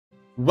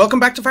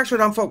Welcome back to Factory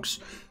Down, folks.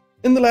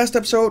 In the last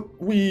episode,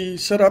 we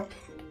set up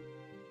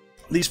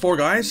these four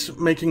guys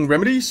making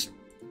remedies,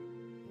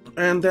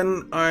 and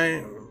then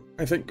I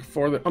think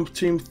for the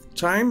umpteenth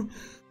time,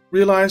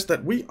 realized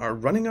that we are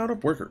running out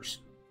of workers.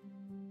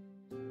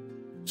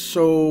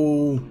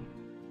 So,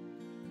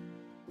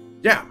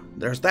 yeah,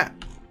 there's that.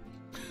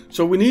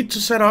 So we need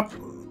to set up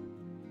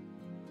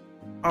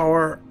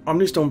our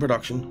Omni stone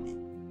production.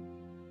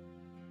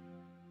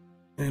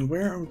 And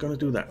where am I going to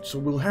do that? So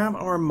we'll have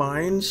our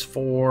mines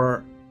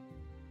for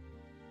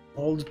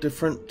all the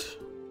different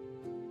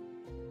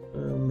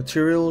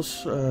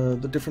materials,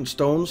 the different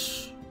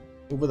stones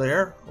over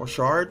there, or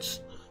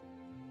shards.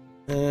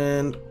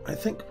 And I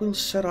think we'll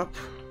set up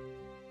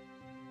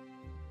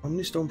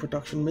Omni stone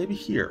production maybe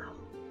here.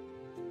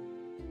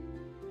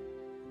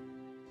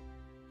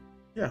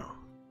 Yeah,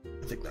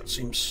 I think that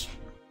seems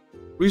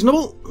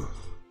reasonable.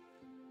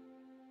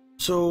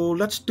 So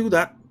let's do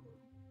that.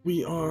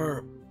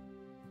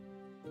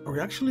 Are we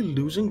actually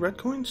losing red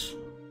coins?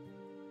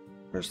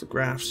 Where's the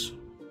graphs?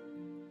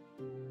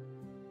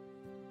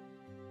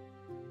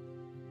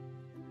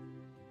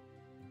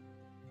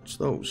 What's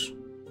those?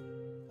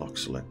 Block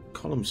select,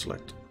 column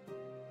select.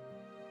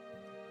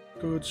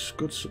 Goods,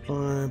 goods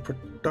supply,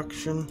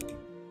 production.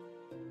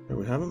 There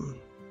we have them.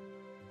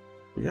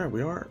 Yeah,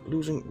 we are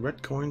losing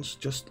red coins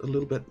just a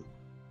little bit.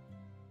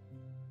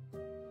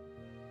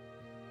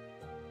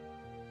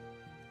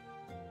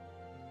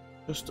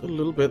 Just a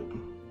little bit.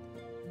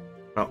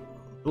 Well,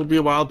 it'll be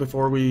a while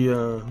before we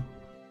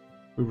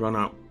run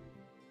out.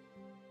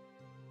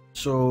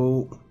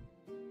 So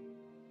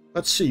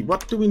let's see,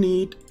 what do we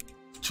need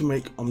to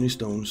make Omni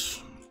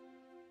stones?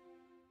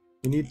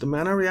 We need the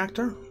mana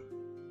reactor.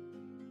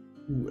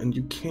 Ooh, and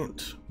you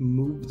can't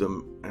move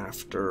them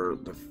after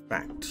the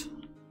fact.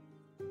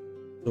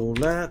 So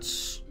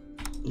let's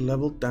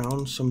level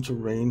down some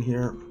terrain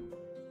here.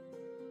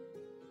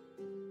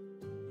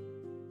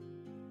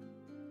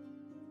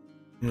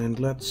 And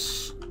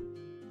let's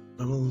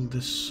level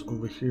this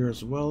over here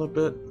as well a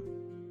bit.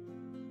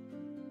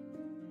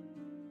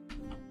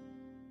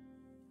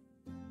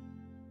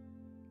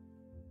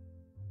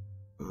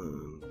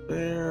 And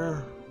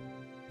there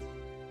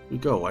we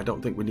go. I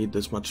don't think we need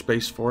this much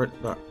space for it,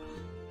 but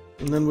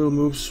and then we'll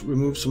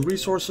remove some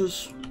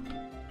resources.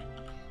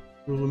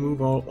 We'll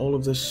remove all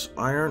of this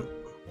iron.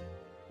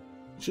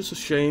 It's just a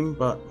shame,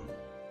 but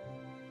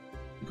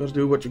you gotta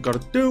do what you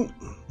gotta do.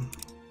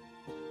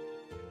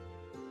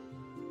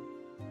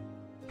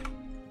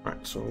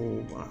 Alright, so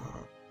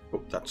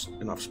oh, that's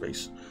enough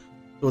space.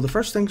 So the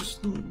first things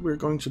we're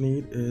going to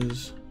need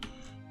is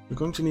we're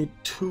going to need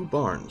 2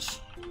 barns.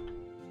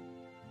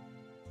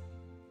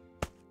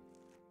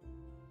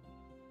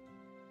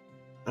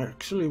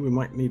 Actually, we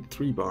might need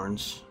 3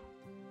 barns.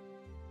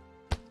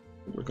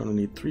 We're going to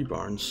need 3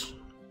 barns.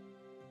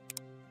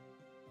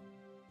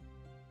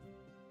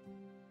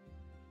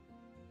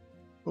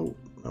 Oh,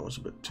 that was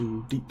a bit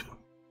too deep.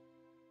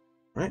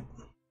 Right,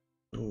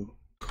 so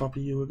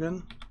copy you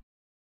again.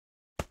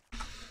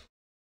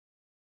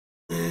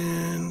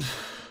 And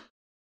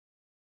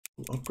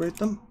we'll upgrade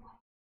them.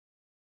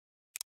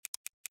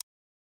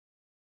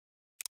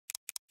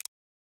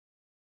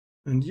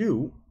 And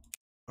you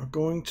are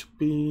going to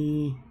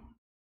be...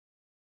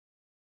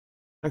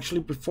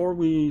 Actually, before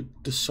we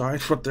decide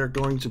what they're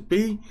going to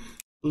be,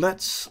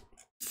 let's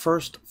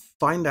first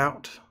find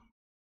out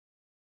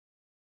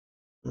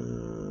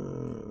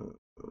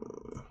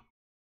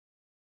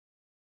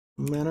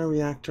mana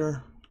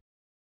reactor.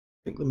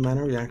 I think the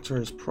mana reactor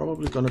is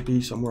probably going to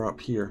be somewhere up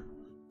here.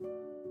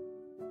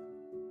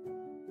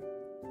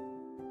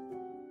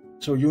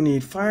 So you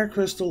need fire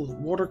crystal,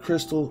 water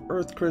crystal,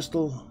 earth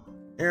crystal,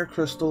 air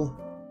crystal,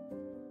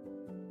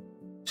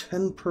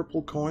 10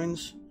 purple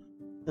coins,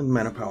 and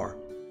mana power.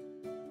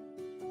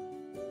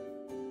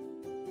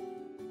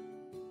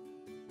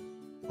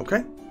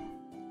 Okay.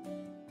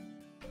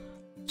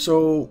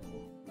 So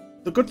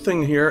the good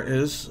thing here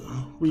is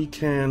we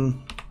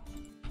can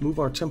move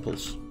our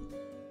temples.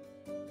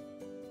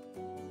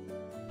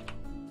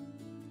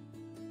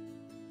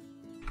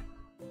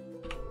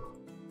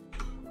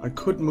 I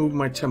could move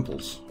my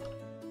temples.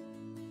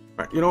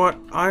 Alright, you know what?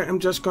 I am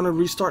just gonna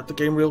restart the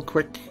game real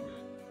quick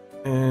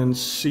and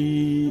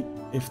see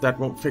if that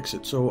won't fix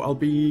it. So I'll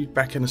be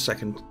back in a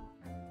second.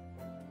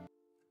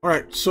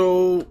 Alright,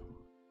 so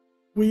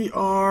we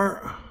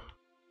are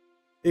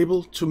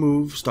able to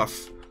move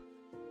stuff.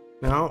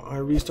 Now I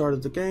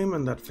restarted the game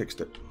and that fixed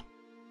it.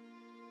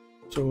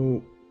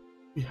 So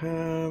we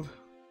have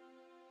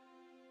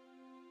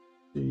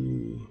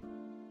the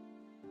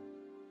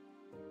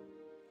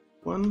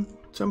 1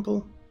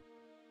 temple.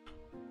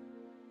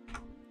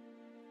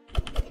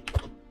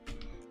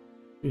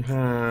 We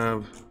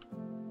have,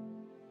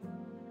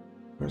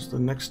 where's the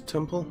next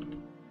temple?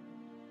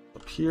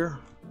 Up here.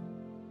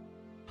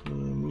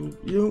 Move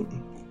you.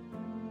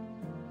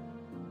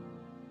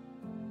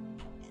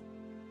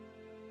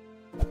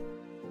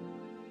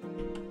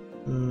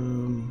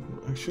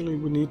 Actually,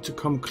 we need to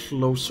come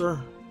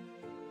closer.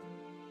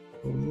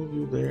 We'll move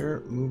you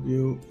there, move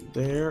you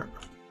there.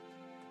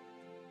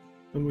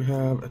 Then we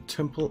have a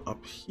temple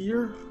up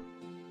here.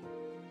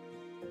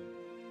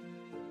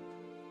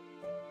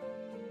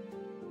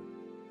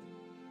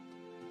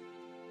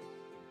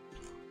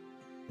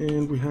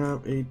 And we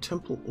have a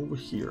temple over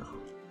here.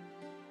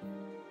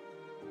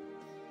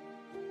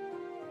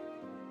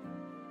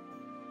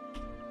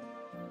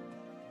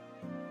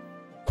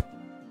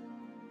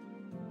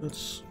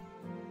 Let's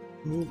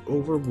move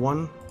over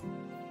one.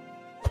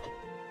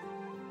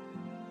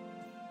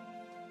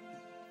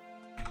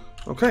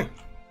 Okay.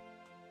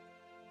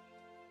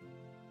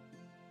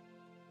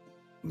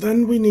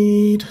 Then we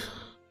need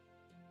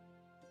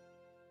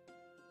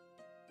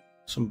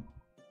some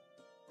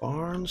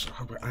barns.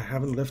 I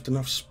haven't left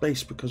enough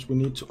space because we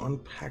need to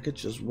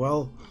unpackage as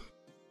well.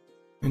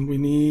 And we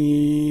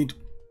need...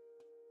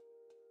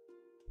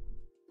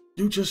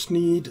 You just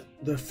need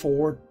the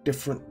 4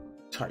 different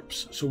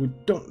types. So we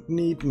don't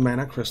need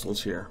mana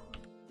crystals here.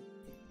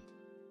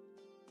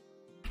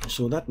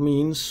 So that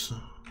means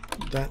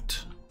that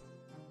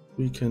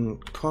we can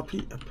copy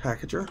a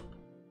packager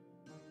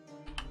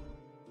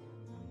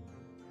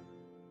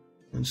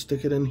and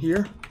stick it in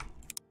here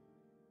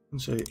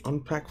and say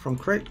unpack from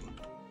crate.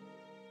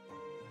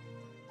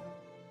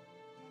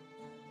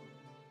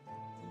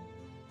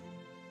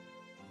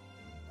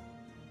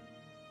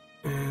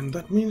 And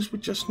that means we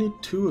just need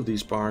 2 of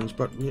these barns,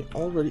 but we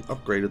already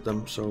upgraded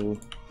them, so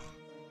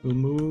we'll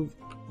move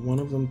one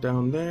of them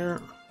down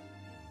there,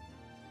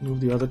 move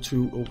the other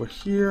 2 over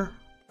here,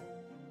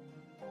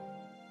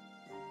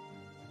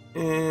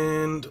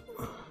 and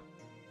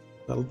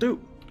that'll do.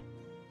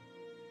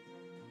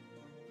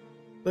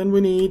 Then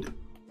we need,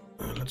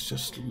 let's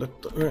just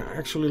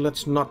actually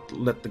let's not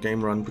let the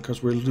game run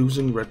because we're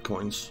losing red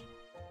coins.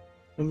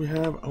 Then we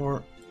have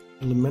our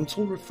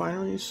elemental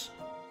refineries.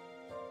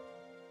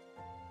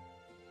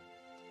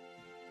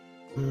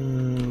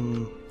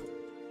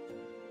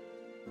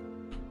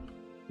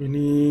 We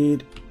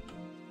need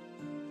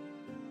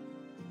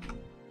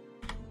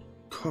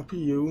copy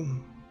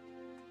you.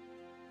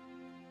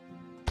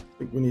 I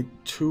think we need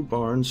 2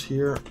 barns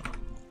here.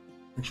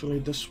 Actually,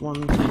 this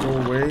one can go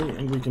away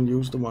and we can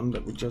use the one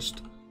that we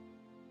just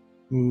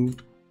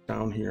moved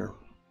down here.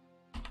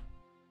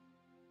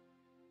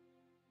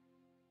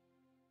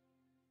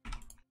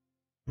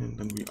 And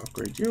then we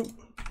upgrade you.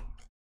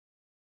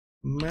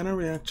 Mana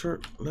reactor,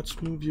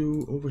 let's move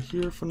you over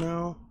here for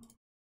now.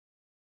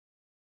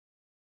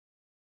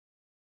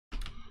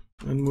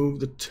 And move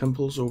the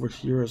temples over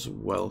here as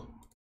well.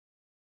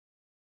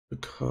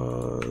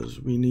 Because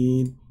we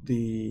need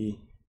the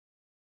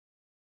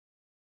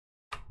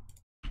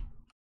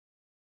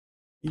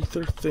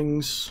ether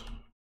things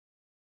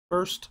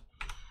first.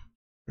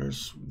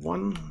 There's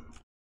one.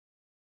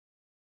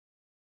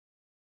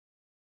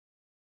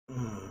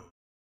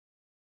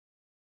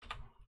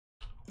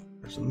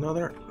 There's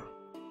another.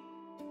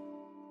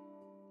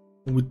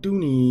 We do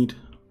need...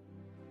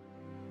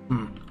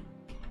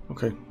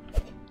 Okay.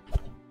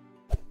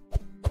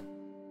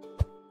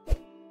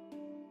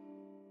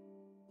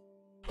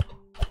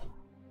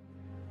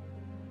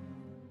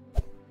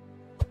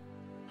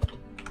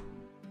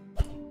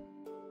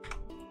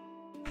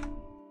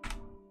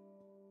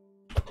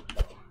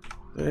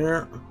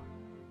 There.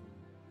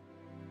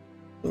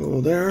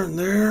 So there and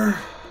there.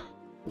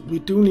 We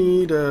do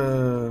need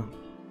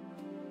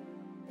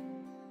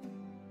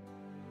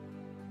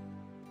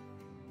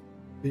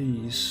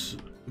these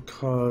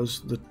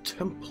because the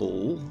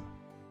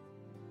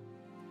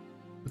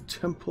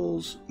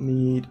temples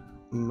need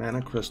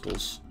mana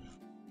crystals.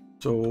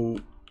 So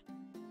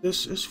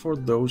this is for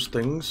those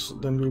things.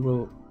 Then we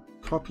will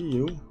copy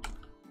you,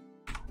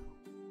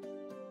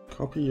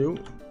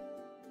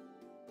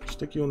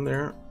 stick you in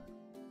there.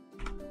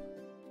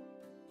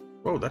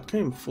 Oh, that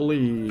came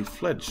fully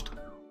fledged,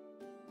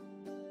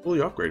 fully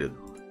upgraded.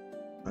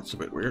 That's a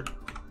bit weird,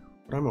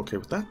 but I'm okay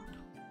with that.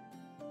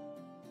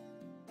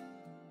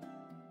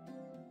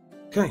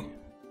 Okay.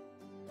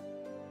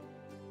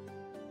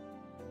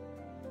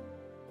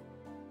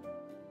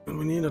 And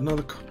we need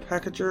another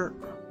packager.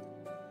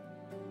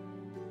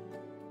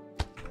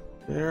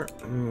 There,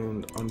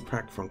 and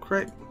unpack from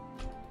crate.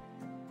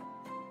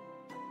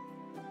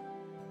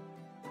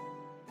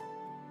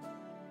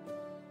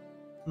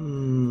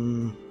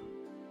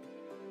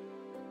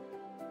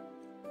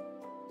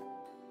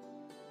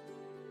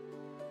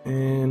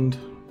 And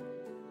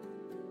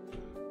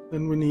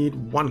then we need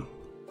 1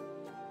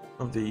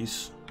 of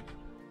these.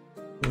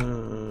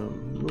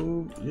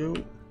 Move you.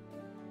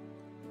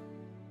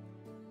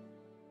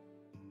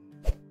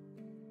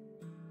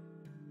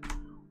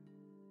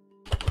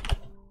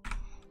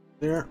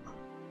 There.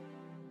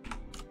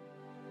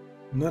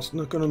 And that's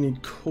not gonna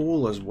need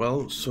coal as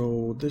well,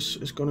 so this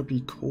is gonna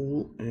be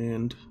coal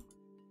and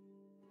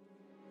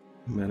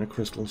mana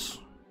crystals.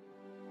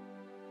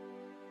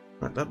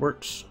 Alright, that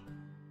works.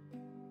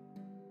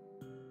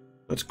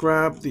 Let's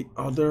grab the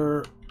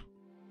other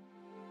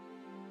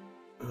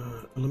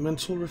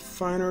elemental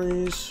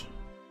refineries.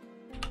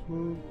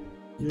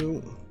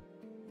 You.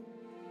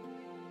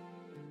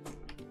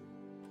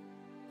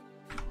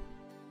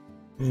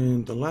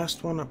 And the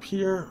last one up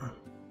here.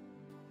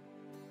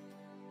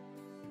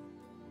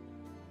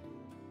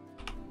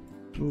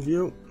 move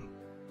you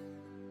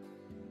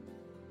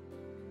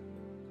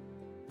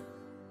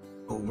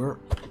over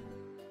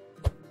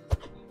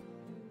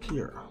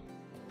here.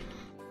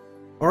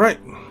 All right.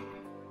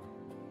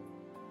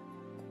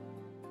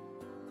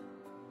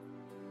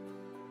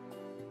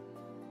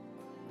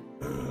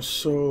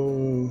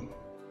 So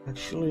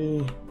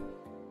actually,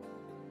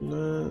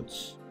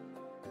 let's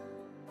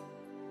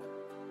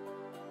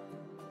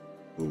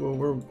move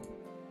over.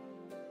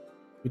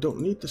 We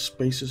don't need the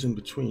spaces in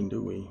between,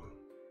 do we?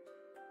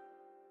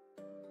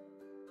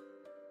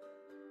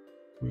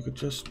 We could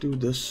just do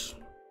this,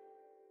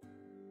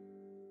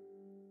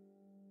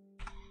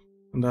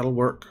 and that'll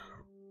work.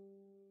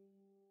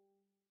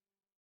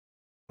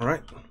 All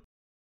right.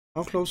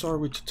 How close are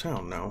we to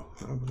town now?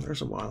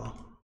 There's a while.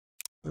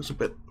 There's a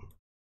bit.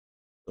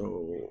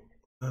 So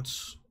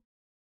let's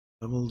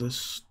level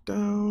this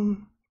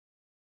down.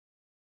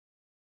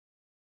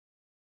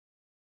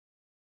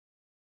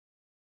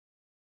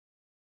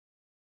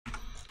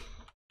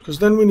 Because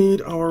then we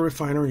need our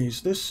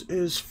refineries. This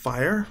is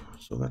fire,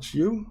 so that's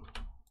you.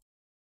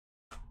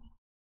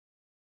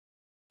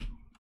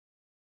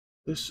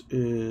 This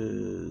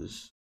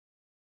is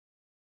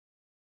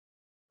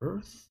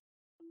earth,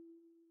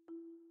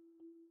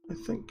 I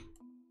think.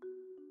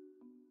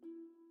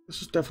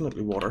 This is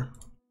definitely water.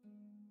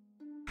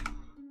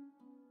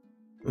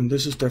 And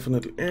this is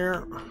definitely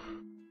air.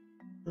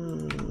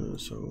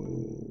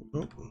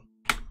 Nope.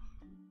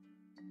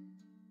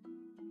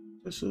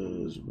 This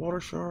is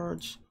water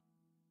shards.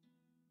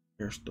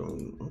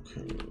 Airstone.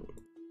 Okay.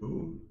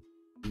 Move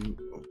you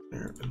over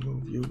there and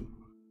move you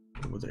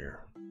over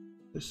there.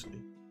 This is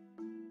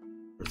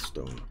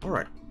earthstone.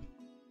 Alright.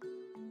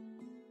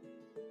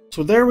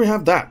 So there we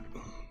have that.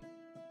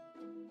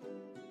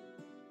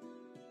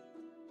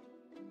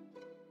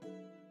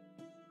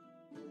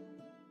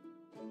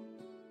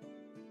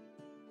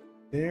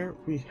 There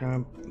we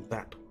have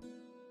that.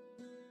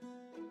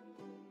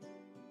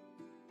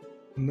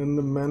 And then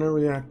the mana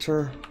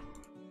reactor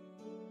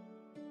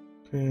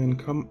can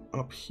come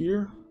up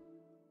here.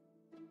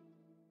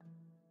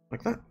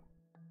 Like that.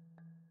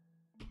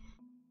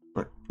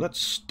 All right, let's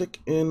stick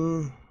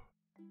in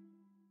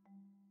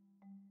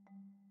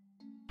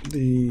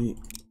the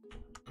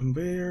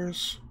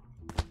conveyors.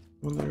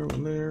 One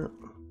there.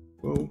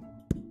 Whoa.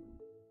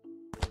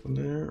 One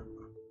there.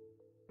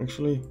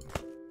 Actually,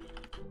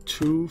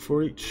 2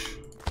 for each.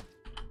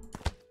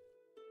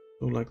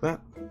 So like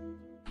that.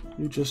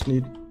 You just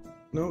need,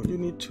 no, you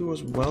need 2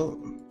 as well.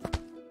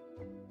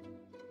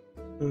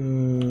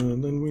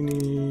 Then we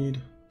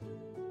need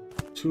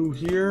 2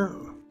 here.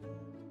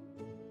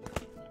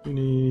 We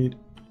need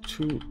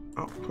 2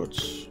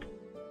 outputs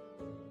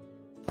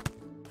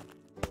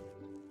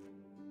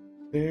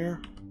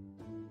there.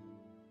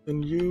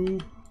 Then you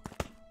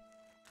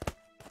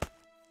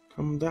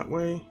come that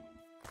way.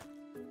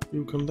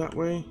 You come that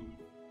way.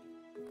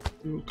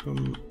 You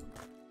come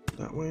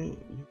that way.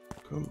 You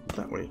come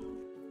that way.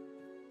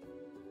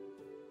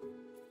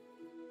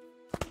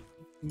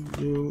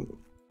 You,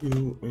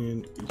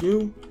 and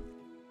you.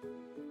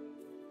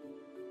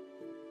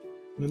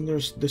 And then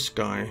there's this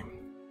guy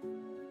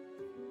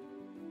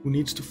who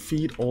needs to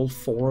feed all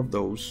 4 of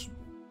those.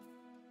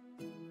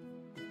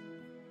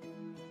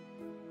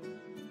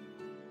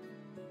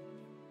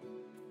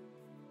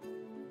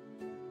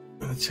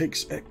 And it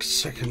takes X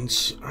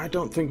seconds. I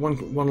don't think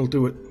one will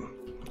do it.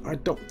 I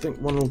don't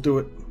think one will do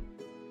it.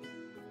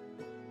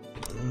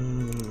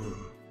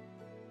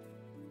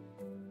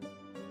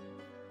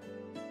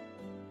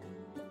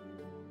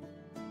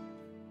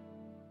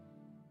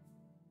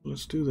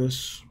 Let's do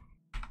this.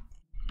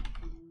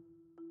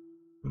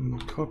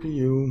 And copy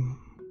you.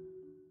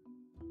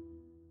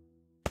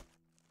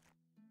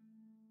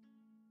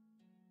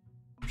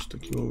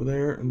 Stick you over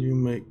there, and you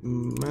make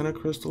mana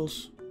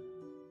crystals.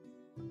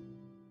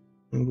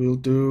 And we'll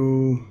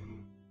do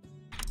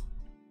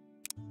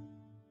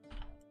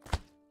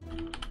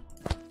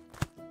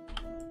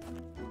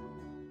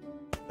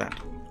that.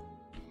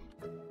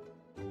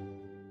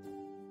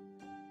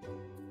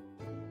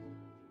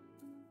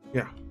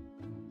 Yeah.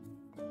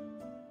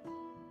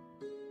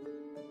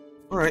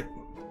 All right.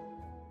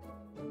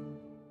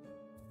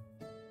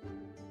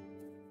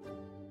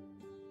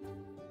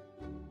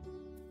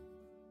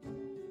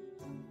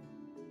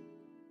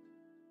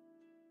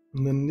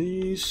 And then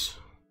these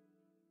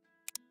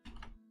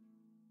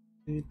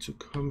need to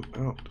come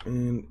out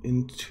and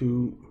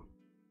into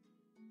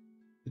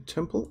the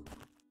temple.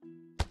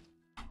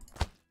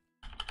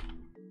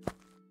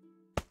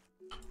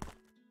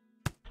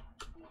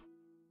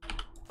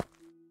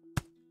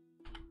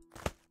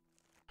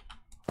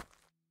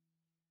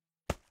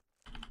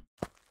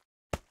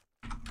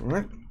 All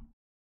right.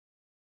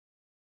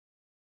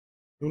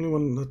 The only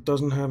one that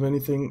doesn't have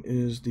anything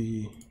is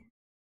the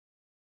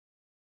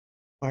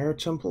fire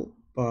temple,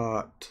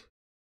 but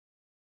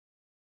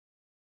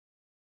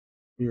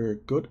we're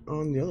good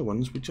on the other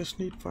ones. We just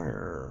need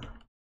fire.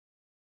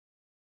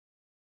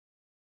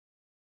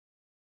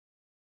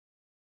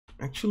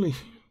 Actually,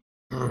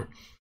 I'm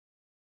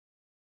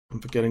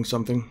forgetting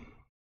something.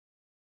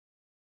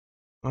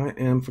 I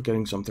am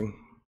forgetting something.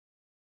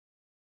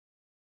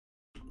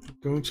 I'm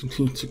going to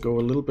need to go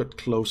a little bit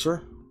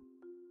closer.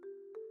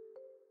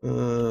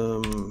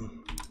 Level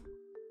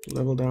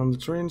down the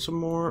terrain some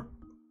more.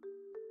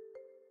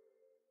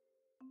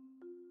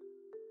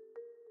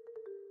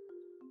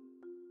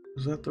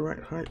 Is that the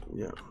right height?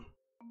 Yeah.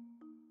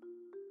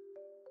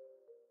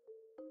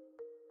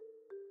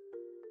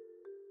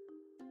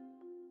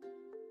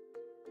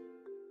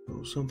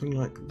 So something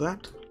like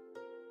that.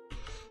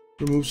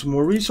 Remove some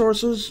more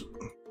resources.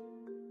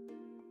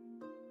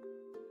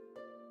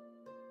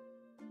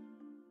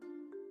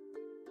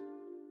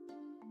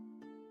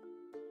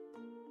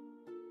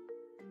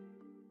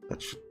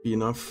 That should be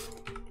enough.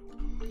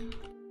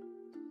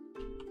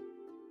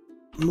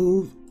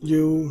 Move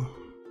you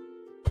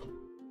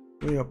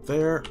way up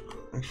there.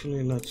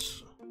 Actually,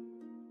 let's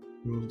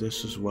move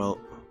this as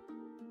well.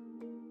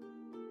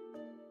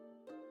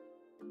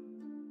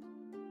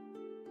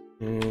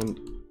 And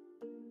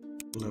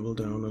level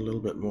down a little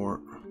bit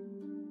more.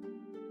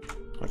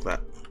 Like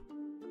that.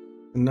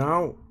 And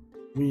now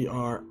we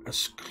are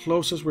as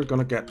close as we're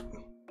gonna get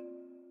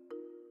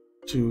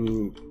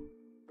to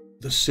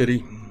the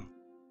city.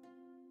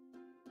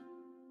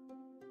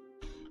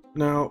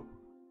 Now,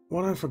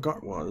 what I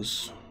forgot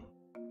was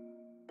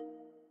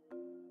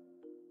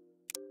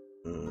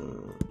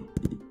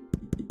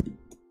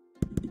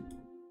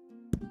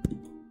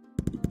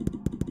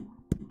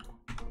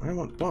I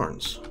want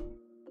barns.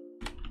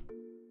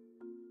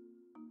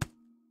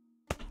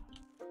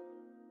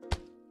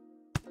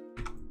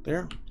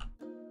 There.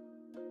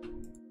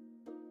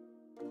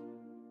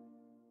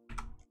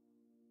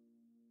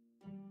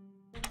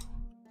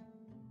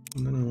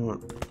 And then I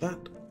want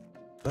that,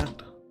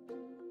 that,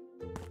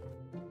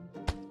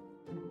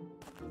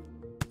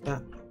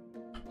 that,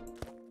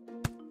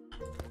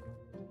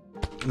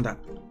 and that.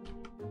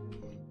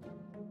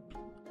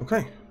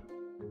 Okay.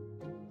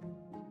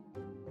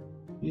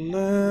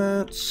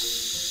 Let's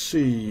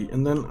see.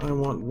 And then I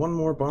want one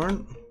more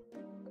barn.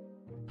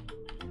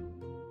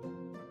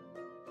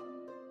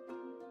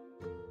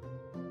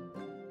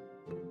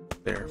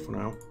 There for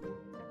now.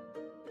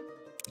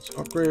 Let's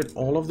upgrade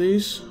all of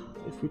these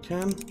if we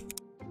can.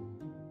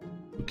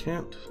 If we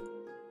can't,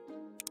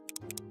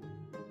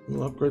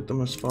 we'll upgrade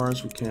them as far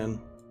as we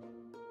can.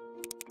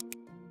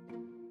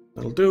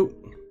 That'll do.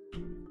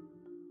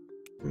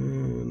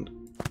 And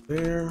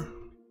there.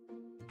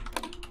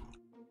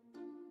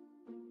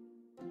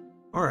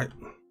 All right.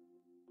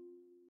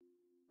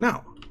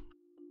 Now,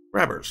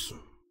 grabbers.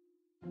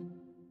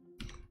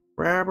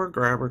 Grabber.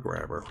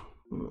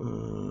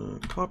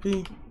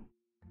 Copy.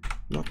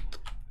 Not.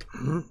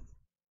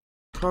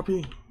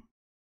 Copy.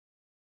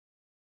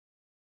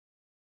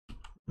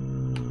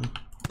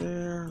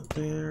 There.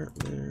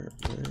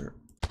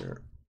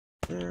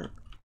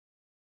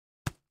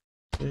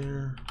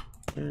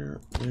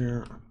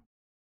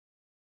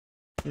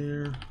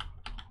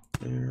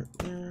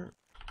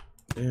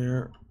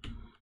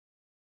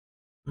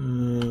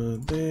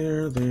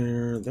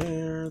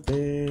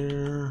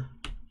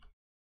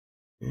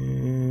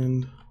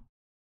 And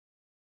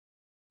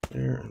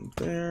there and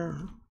there.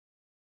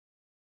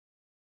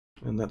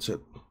 And that's it.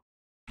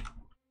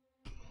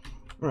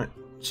 All right,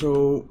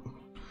 so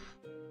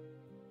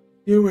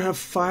here we have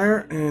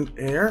fire and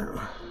air.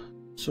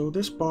 So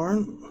this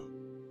barn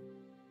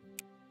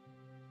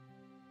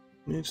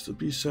needs to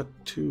be set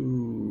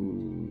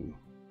to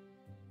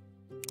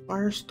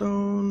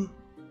Firestone.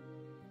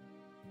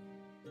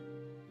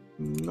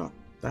 Not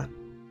that.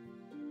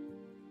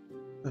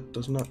 That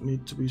does not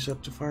need to be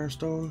set to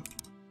Firestone.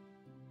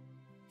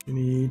 You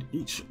need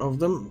each of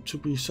them to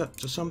be set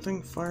to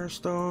something.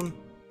 Firestone,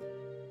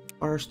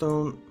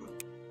 Firestone,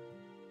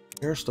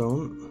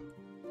 Airstone,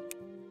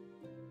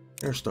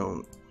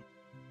 Airstone.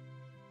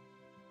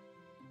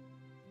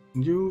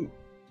 You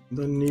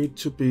then need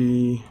to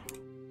be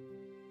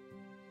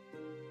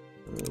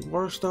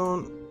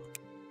Waterstone,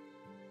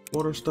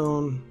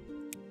 Waterstone,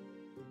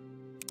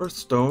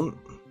 Earthstone,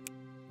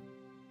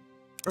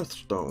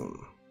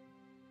 Earthstone.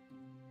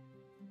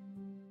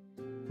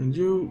 And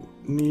you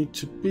need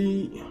to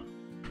be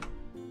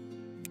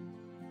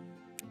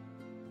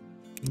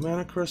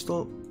Mana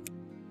Crystal,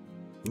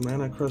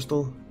 Mana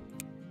Crystal,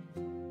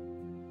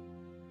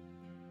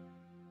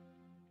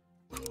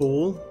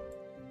 Coal,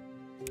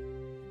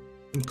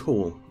 and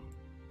Coal.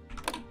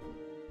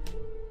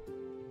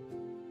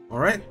 All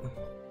right.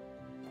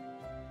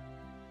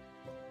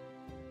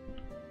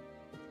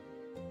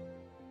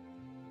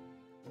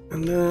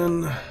 And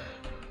then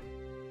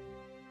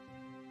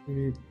we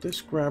need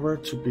this grabber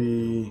to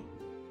be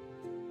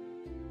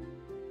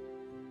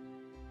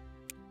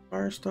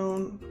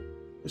Firestone,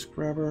 this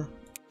grabber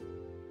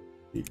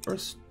be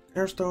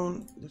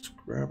Airstone, this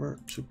grabber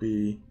to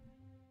be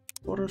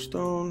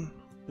Waterstone,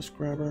 this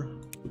grabber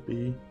to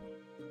be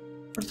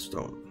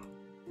Earthstone.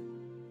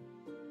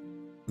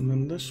 And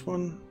then this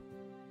one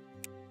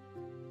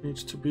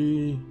needs to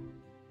be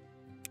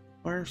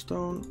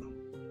Firestone,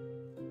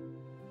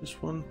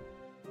 this one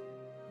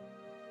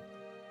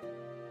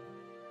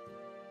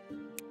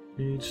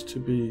needs to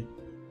be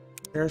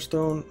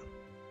airstone.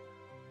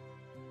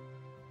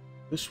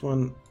 This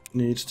one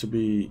needs to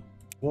be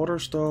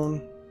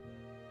waterstone.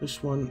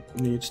 This one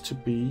needs to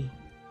be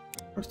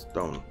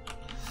earthstone.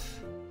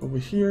 Over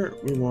here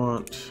we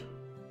want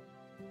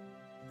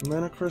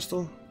mana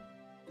crystal.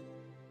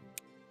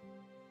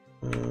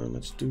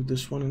 Let's do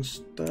this one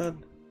instead.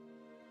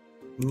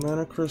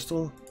 Mana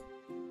crystal.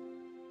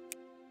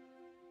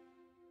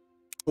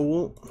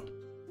 Cool.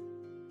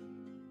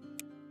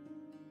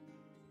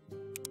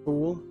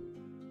 Cool.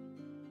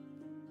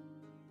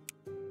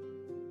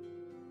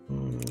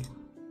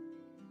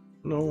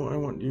 No, I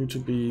want you to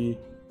be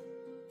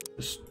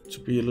just to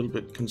be a little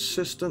bit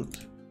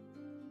consistent.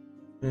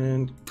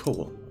 And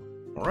cool.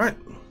 All right.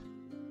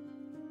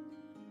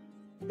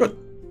 Good.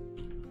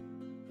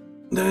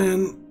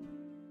 Then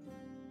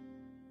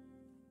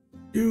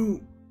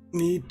you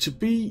need to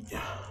be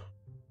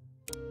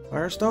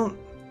firestone.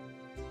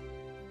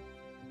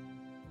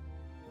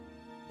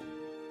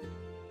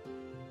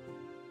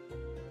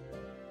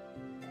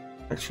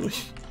 Actually,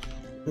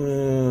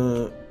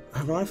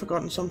 have I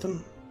forgotten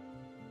something?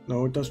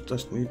 No, it does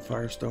just need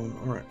firestone.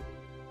 All right.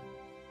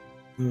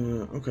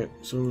 Okay,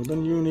 so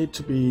then you need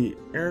to be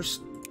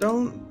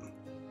airstone.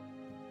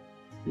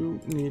 You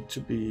need to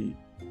be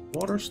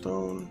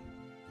waterstone.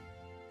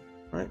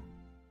 Right?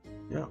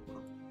 Yeah.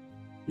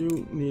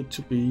 You need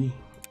to be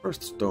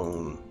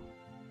earthstone.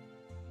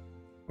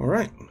 All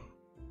right.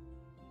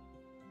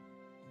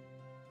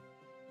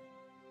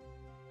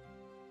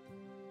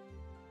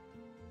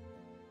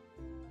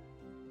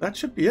 That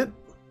should be it.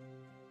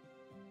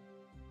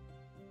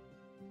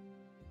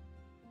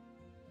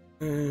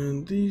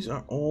 And these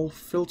are all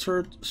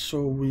filtered,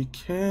 so we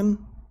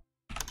can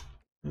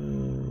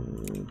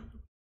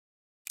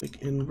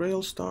stick in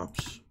rail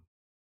stops.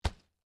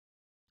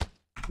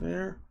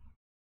 There.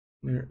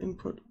 There,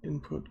 input,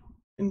 input,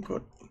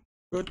 input.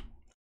 Good.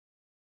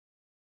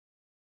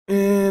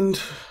 And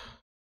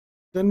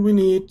then we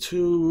need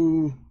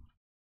to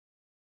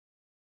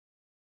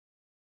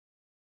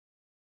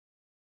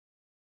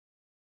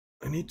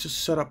I need to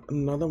set up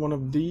another one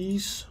of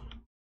these.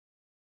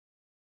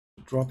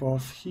 Drop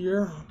off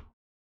here.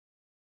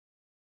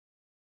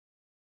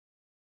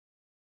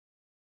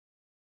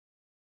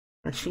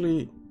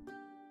 Actually,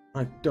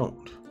 I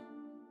don't.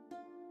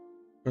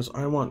 Because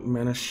I want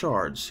mana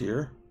shards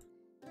here.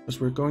 Because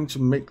we're going to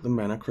make the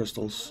mana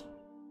crystals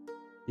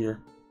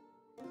here.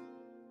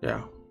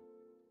 Yeah.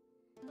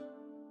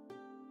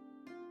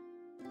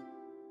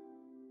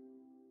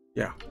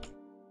 Yeah.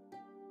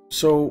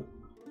 So,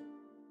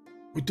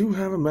 we do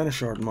have a mana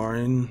shard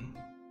mine.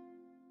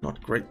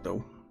 Not great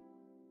though.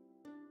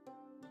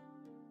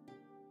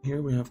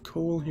 Here we have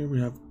coal, here we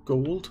have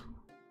gold.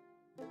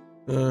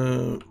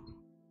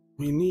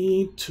 We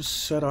need to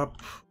set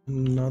up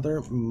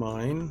another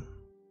mine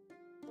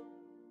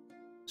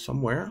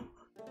somewhere.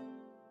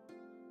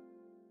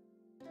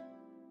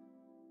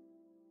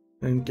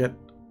 And get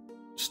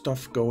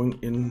stuff going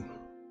in.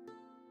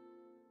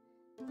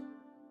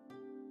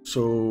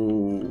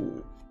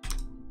 So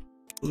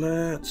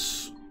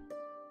let's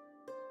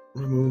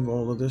remove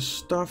all of this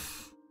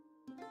stuff.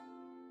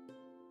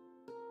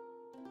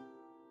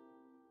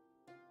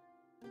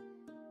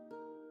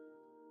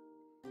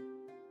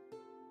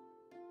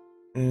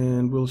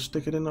 And we'll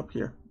stick it in up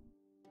here.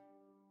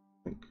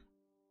 I think.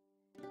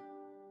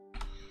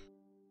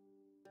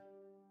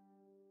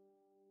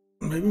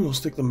 Maybe we'll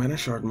stick the mana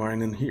shard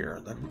mine in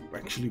here. That would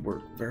actually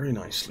work very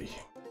nicely.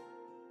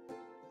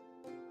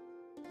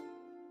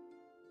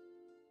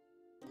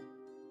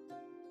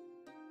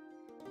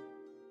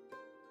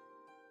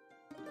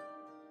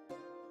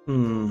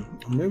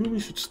 Maybe we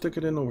should stick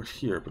it in over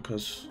here,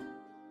 because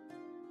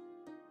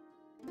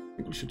I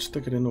think we should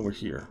stick it in over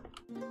here.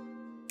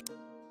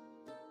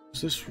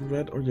 Is this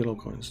red or yellow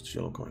coins? It's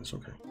yellow coins,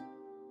 okay.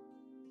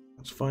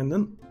 That's fine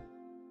then.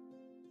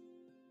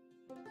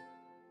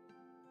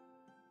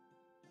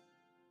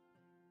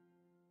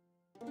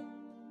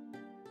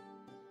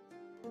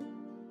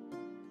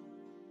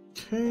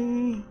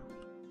 Okay.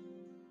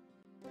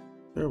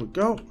 There we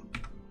go.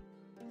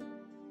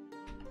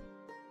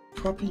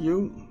 Copy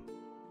you.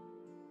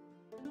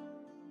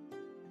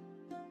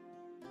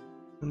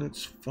 And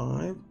it's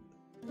 5.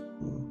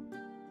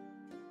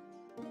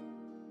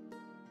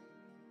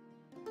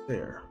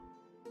 There.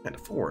 Can't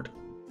afford.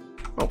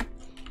 Oh,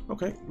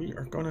 okay. We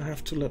are gonna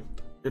have to let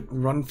it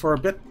run for a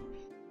bit.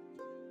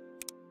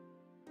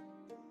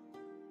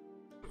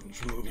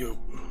 Let's remove you.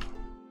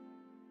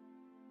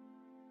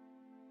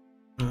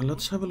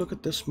 Let's have a look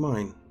at this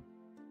mine.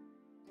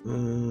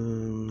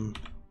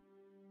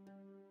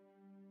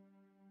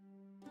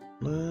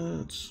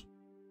 Let's...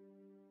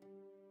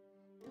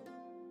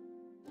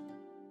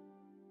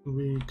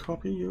 we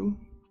copy you?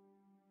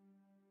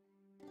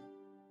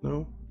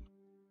 No?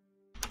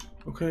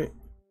 Okay.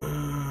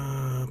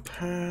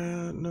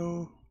 Pad,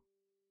 no.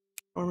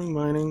 Farming,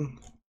 mining.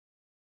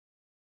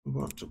 We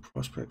want to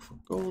prospect for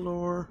gold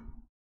ore.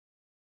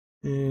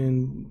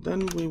 And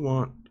then we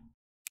want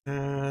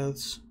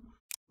paths,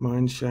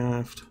 mine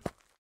shaft.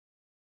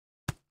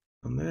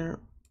 Down there.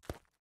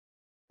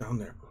 Down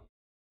there.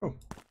 Oh,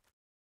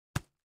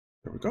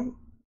 there we go.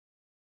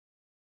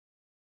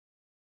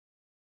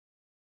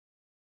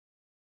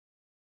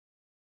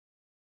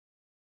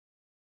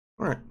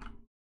 All right.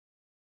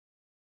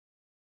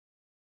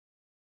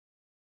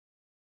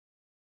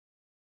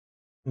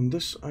 And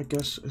this, I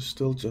guess, is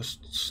still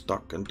just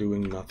stuck and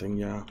doing nothing,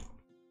 yeah.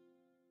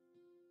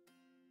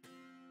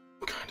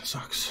 Kinda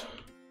sucks.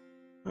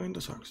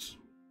 Kinda sucks.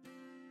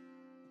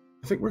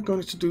 I think we're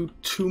going to do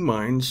 2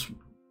 mines.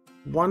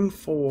 One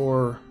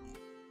for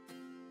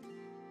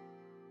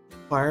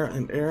fire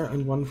and air,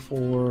 and one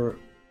for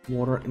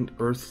water and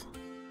earth.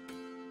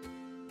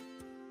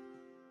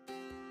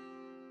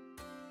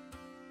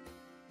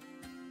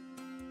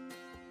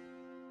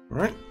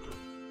 Alright.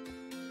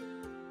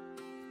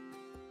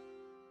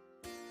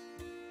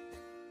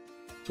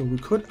 So we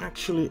could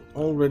actually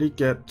already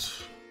get...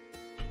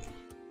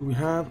 We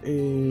have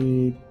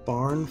a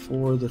barn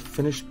for the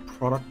finished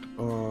product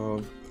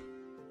of...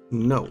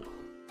 No.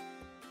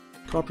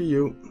 Copy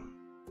you.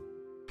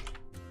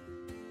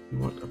 We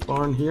want a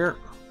barn here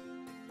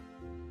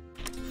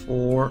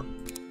for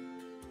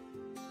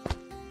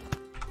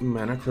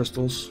mana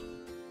crystals.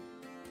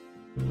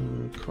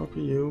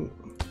 Copy you.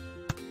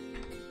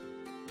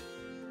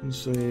 And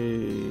say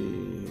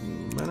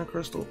mana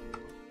crystal.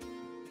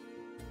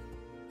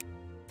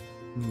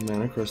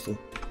 Mana crystal.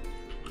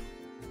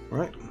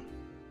 Right.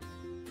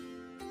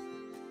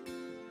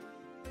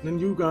 Then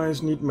you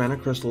guys need mana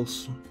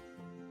crystals.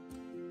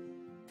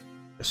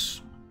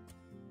 Yes.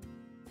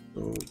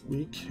 So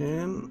we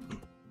can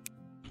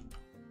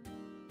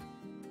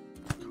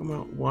come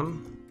out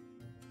 1.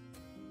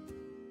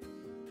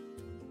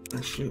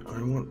 Actually,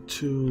 I want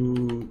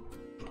to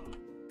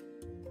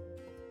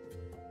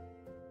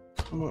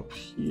come up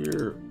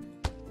here.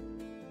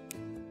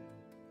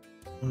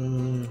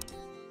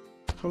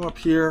 Come up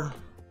here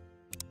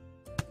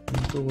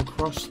and go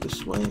across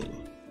this way.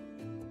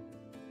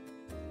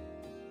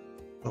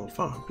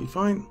 That'll be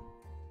fine.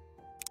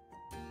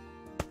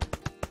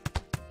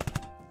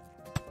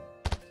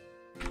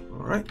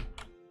 Alright.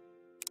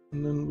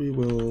 And then we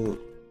will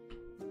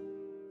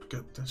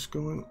get this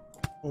going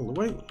all the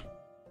way.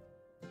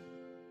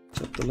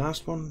 Except the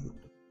last one.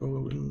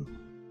 Go in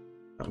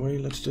that way.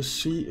 Let's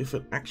just see if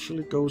it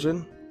actually goes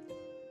in.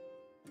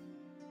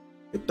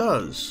 It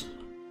does.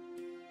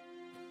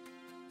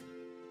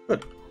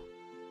 Good.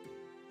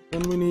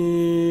 Then we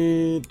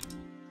need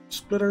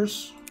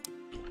splitters.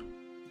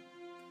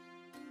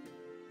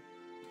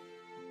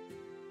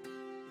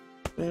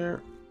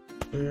 There,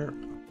 there,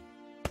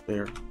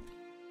 there.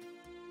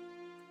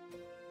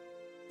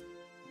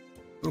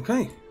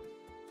 Okay.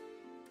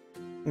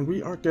 And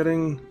we are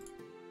getting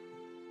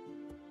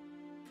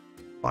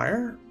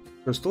fire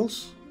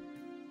crystals.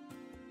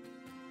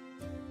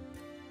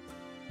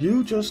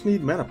 You just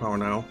need mana power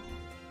now.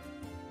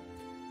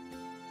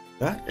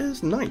 That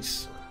is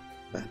nice.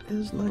 That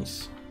is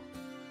nice.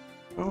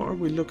 How are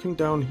we looking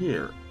down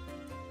here?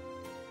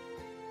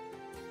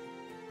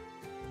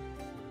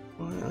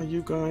 Why are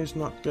you guys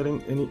not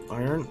getting any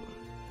iron?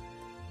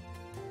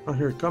 Oh,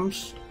 here it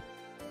comes.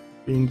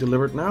 Being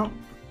delivered now.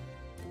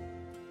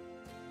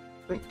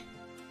 I think.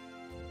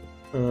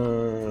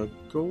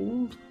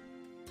 Gold?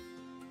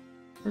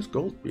 Where's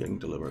gold being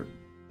delivered?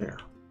 There.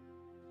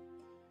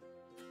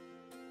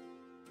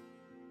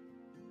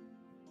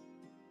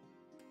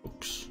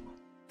 Oops.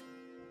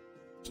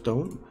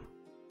 Stone?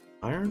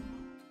 Iron?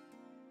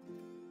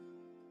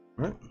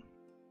 Right.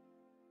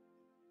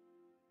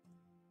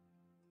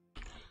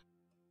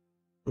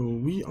 So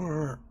we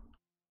are...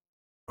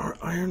 Our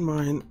iron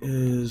mine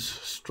is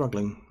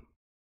struggling.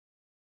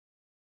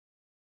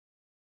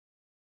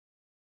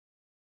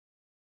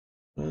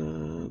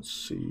 Let's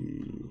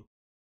see.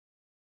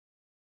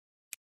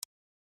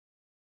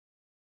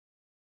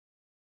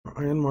 Our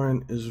iron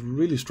mine is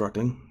really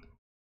struggling.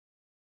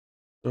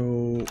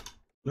 So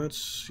let's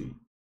see.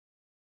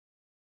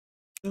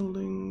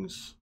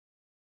 Buildings.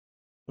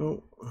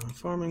 Oh,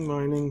 farming,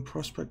 mining,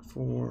 prospect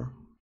for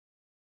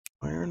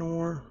iron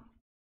ore.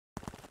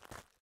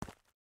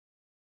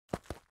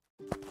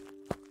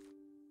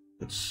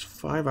 It's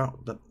 5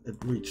 out that it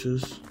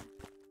reaches.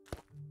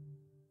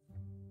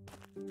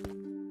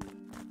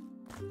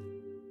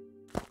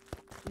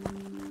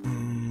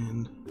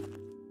 And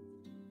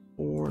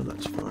 4,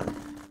 that's 5.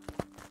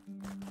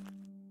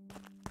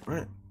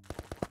 Right.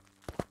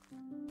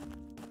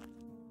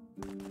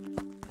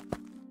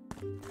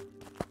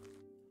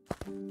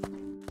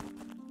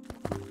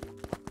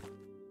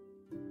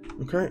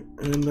 Okay,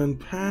 and then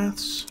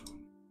paths.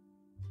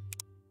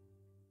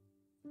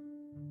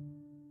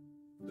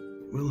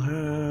 We'll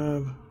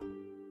have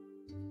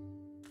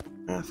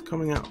a path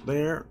coming out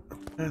there, a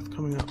path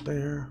coming out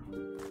there.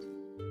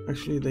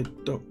 Actually, they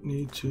don't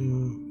need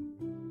to.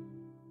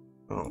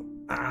 Oh,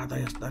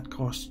 that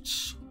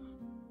costs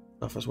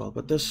stuff as well,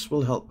 but this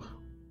will help.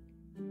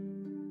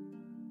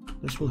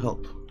 This will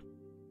help.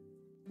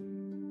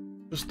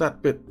 Just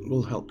that bit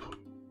will help.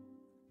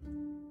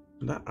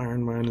 That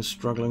iron mine is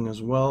struggling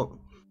as well.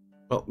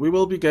 Well, we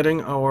will be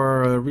getting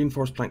our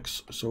reinforced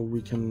planks so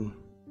we can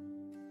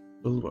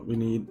build what we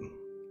need.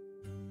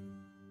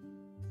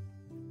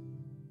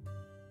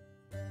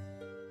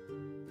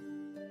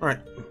 Alright.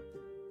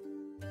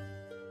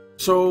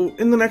 So,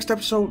 in the next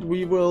episode,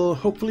 we will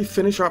hopefully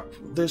finish up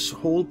this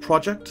whole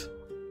project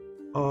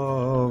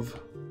of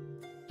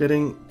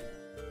getting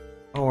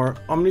our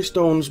Omni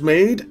stones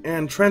made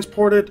and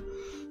transported.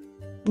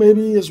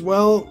 Maybe as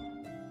well.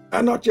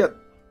 Not yet.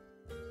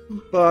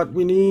 But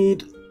we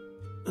need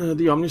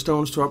the Omni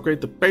stones to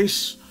upgrade the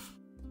base.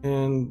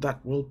 And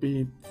that will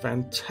be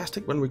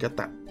fantastic when we get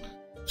that.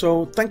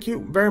 So, thank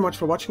you very much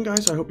for watching,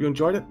 guys. I hope you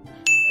enjoyed it.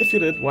 If you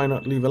did, why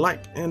not leave a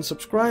like and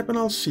subscribe, and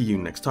I'll see you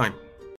next time.